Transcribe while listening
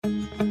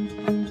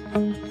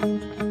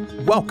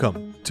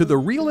Welcome to the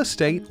Real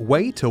Estate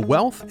Way to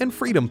Wealth and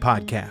Freedom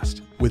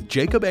podcast with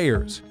Jacob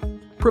Ayers,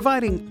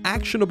 providing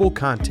actionable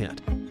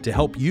content to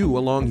help you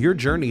along your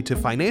journey to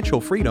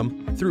financial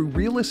freedom through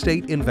real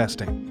estate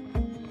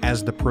investing.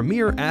 As the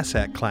premier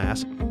asset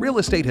class, real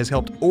estate has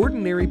helped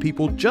ordinary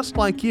people just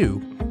like you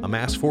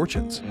amass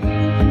fortunes.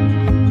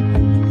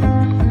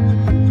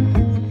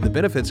 The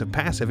benefits of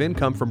passive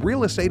income from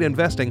real estate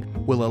investing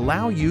will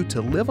allow you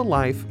to live a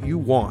life you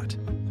want.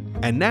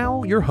 And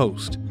now, your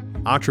host,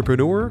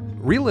 entrepreneur,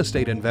 real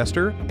estate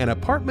investor, and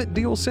apartment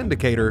deal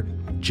syndicator,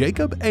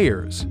 Jacob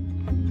Ayers.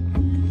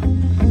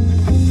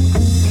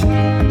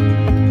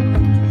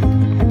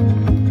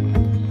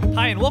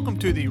 Hi, and welcome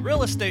to the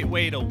Real Estate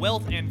Way to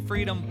Wealth and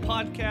Freedom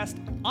podcast.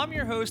 I'm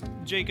your host,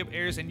 Jacob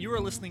Ayers, and you are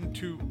listening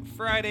to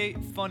Friday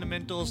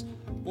Fundamentals.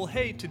 Well,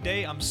 hey,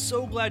 today I'm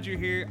so glad you're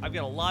here. I've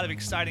got a lot of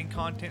exciting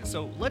content,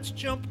 so let's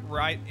jump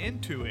right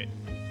into it.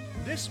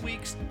 This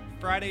week's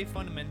Friday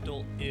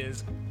Fundamental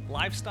is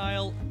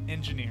lifestyle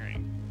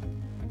engineering.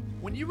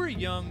 When you were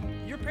young,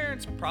 your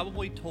parents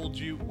probably told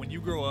you when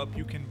you grow up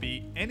you can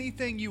be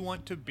anything you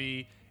want to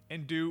be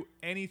and do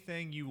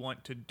anything you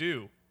want to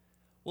do.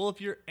 Well,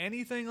 if you're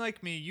anything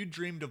like me, you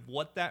dreamed of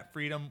what that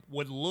freedom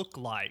would look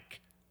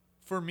like.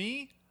 For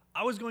me,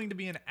 I was going to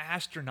be an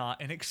astronaut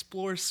and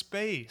explore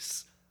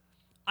space.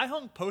 I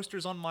hung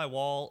posters on my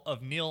wall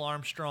of Neil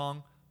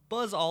Armstrong,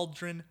 Buzz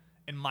Aldrin,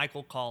 and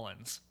Michael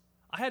Collins.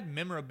 I had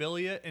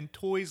memorabilia and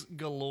toys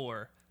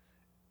galore.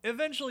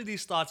 Eventually,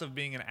 these thoughts of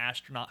being an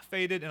astronaut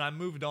faded and I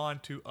moved on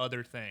to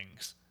other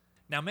things.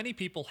 Now, many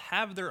people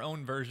have their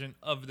own version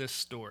of this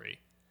story.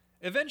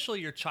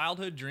 Eventually, your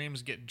childhood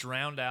dreams get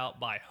drowned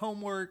out by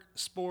homework,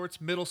 sports,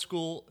 middle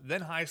school,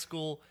 then high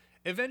school,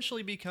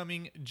 eventually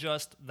becoming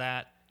just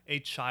that, a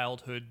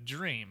childhood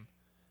dream.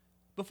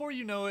 Before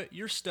you know it,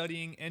 you're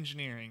studying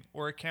engineering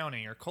or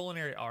accounting or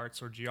culinary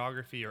arts or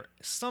geography or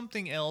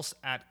something else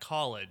at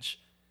college.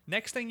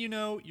 Next thing you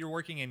know, you're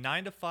working a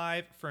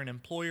 9-to-5 for an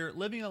employer,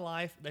 living a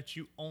life that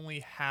you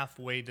only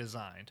halfway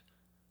designed.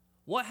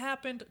 What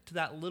happened to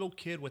that little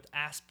kid with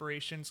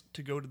aspirations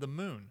to go to the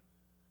moon?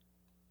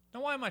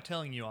 Now, why am I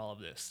telling you all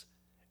of this?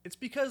 It's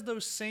because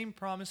those same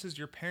promises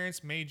your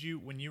parents made you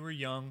when you were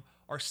young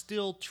are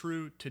still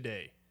true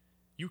today.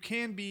 You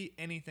can be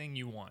anything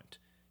you want.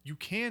 You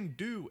can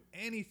do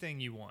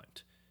anything you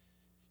want.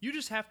 You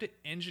just have to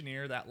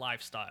engineer that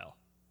lifestyle.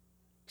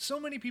 So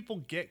many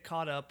people get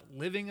caught up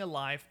living a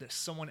life that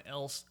someone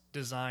else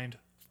designed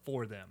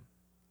for them.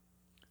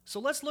 So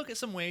let's look at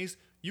some ways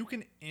you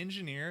can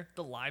engineer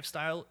the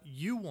lifestyle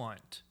you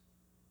want.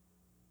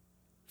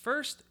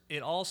 First,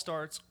 it all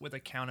starts with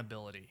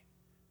accountability.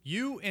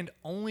 You and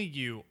only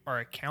you are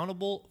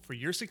accountable for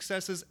your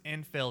successes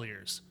and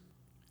failures.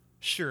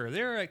 Sure,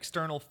 there are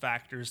external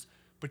factors,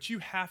 but you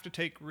have to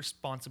take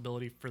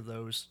responsibility for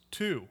those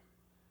too.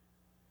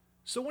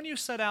 So when you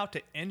set out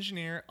to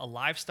engineer a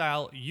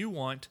lifestyle you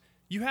want,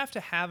 you have to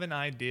have an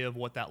idea of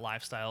what that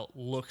lifestyle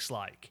looks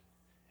like.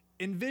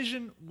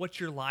 Envision what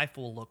your life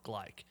will look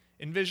like.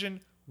 Envision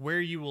where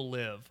you will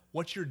live,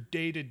 what your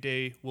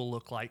day-to-day will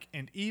look like,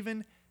 and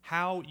even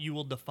how you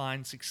will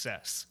define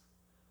success.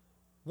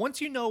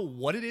 Once you know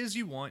what it is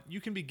you want,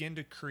 you can begin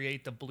to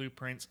create the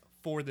blueprints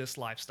for this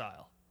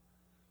lifestyle.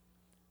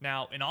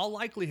 Now, in all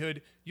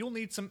likelihood, you'll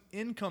need some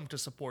income to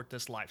support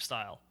this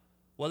lifestyle,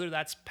 whether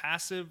that's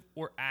passive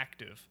or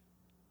active.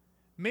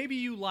 Maybe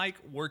you like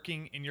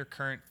working in your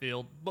current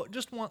field, but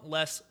just want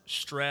less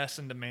stress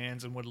and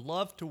demands and would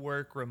love to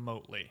work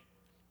remotely.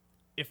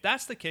 If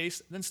that's the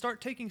case, then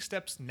start taking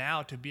steps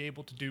now to be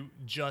able to do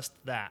just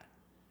that.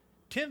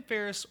 Tim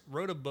Ferris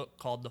wrote a book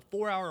called The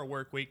 4-Hour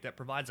Workweek that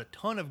provides a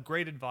ton of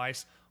great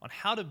advice on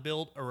how to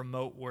build a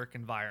remote work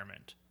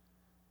environment.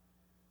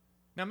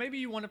 Now, maybe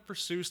you want to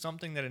pursue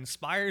something that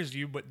inspires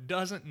you but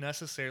doesn't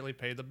necessarily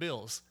pay the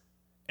bills.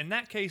 In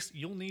that case,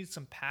 you'll need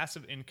some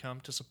passive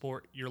income to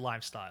support your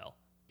lifestyle.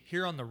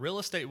 Here on the Real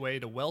Estate Way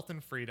to Wealth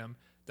and Freedom,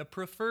 the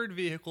preferred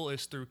vehicle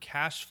is through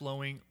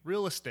cash-flowing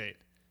real estate.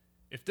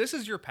 If this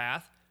is your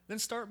path, then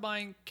start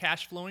buying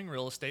cash-flowing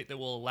real estate that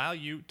will allow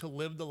you to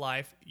live the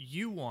life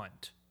you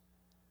want.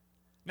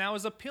 Now,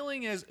 as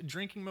appealing as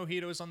drinking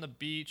mojitos on the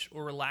beach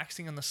or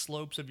relaxing on the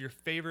slopes of your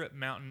favorite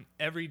mountain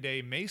every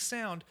day may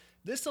sound,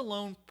 this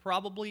alone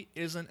probably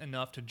isn't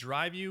enough to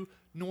drive you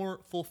nor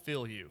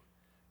fulfill you.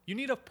 You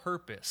need a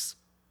purpose.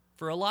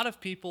 For a lot of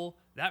people,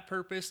 that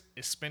purpose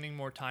is spending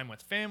more time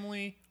with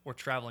family, or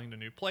traveling to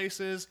new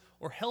places,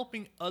 or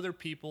helping other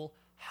people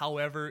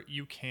however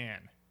you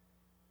can.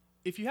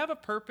 If you have a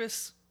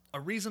purpose, a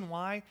reason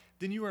why,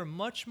 then you are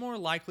much more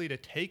likely to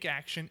take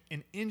action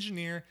and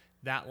engineer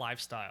that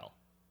lifestyle.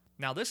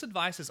 Now, this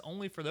advice is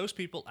only for those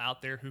people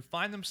out there who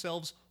find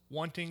themselves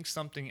wanting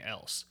something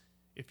else.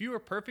 If you are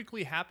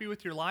perfectly happy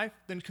with your life,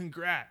 then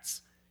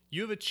congrats.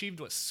 You have achieved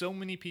what so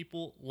many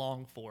people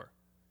long for.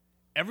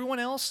 Everyone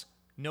else,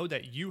 know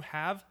that you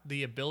have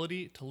the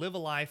ability to live a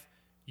life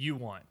you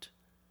want.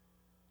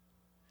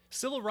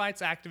 Civil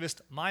rights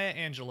activist Maya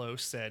Angelou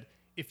said,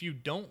 "If you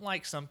don't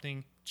like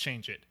something,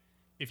 change it.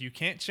 If you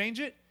can't change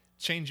it,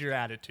 change your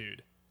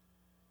attitude."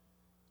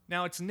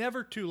 Now, it's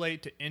never too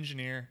late to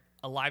engineer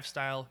a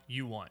lifestyle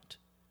you want.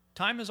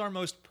 Time is our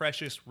most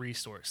precious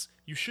resource.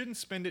 You shouldn't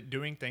spend it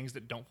doing things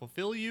that don't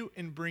fulfill you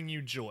and bring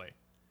you joy.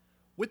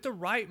 With the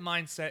right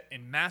mindset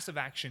and massive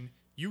action,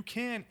 you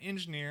can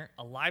engineer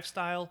a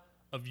lifestyle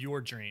of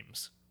your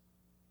dreams.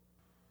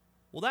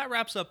 Well, that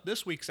wraps up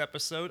this week's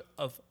episode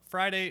of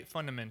Friday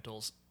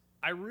Fundamentals.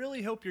 I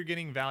really hope you're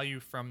getting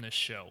value from this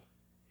show.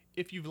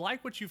 If you've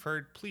liked what you've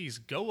heard, please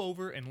go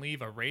over and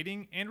leave a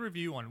rating and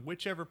review on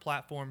whichever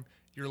platform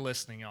you're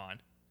listening on.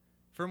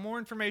 For more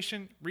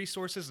information,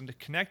 resources, and to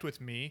connect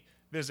with me,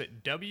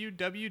 visit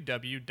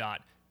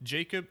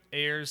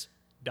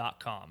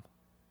www.jacobayers.com.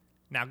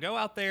 Now go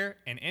out there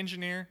and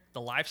engineer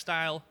the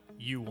lifestyle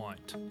you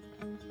want.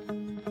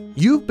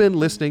 You've been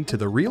listening to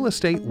the Real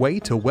Estate Way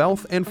to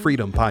Wealth and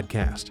Freedom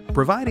podcast,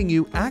 providing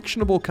you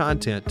actionable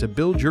content to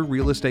build your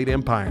real estate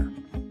empire.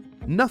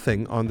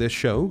 Nothing on this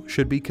show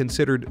should be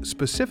considered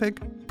specific,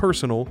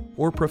 personal,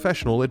 or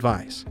professional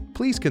advice.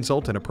 Please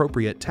consult an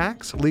appropriate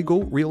tax,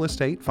 legal, real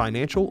estate,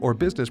 financial, or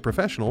business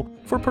professional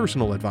for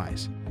personal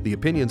advice. The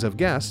opinions of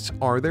guests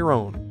are their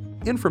own.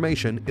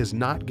 Information is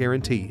not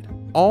guaranteed.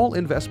 All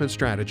investment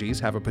strategies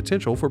have a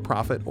potential for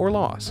profit or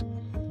loss.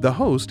 The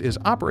host is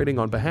operating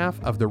on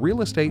behalf of the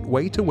Real Estate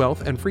Way to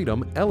Wealth and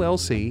Freedom,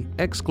 LLC,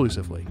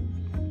 exclusively.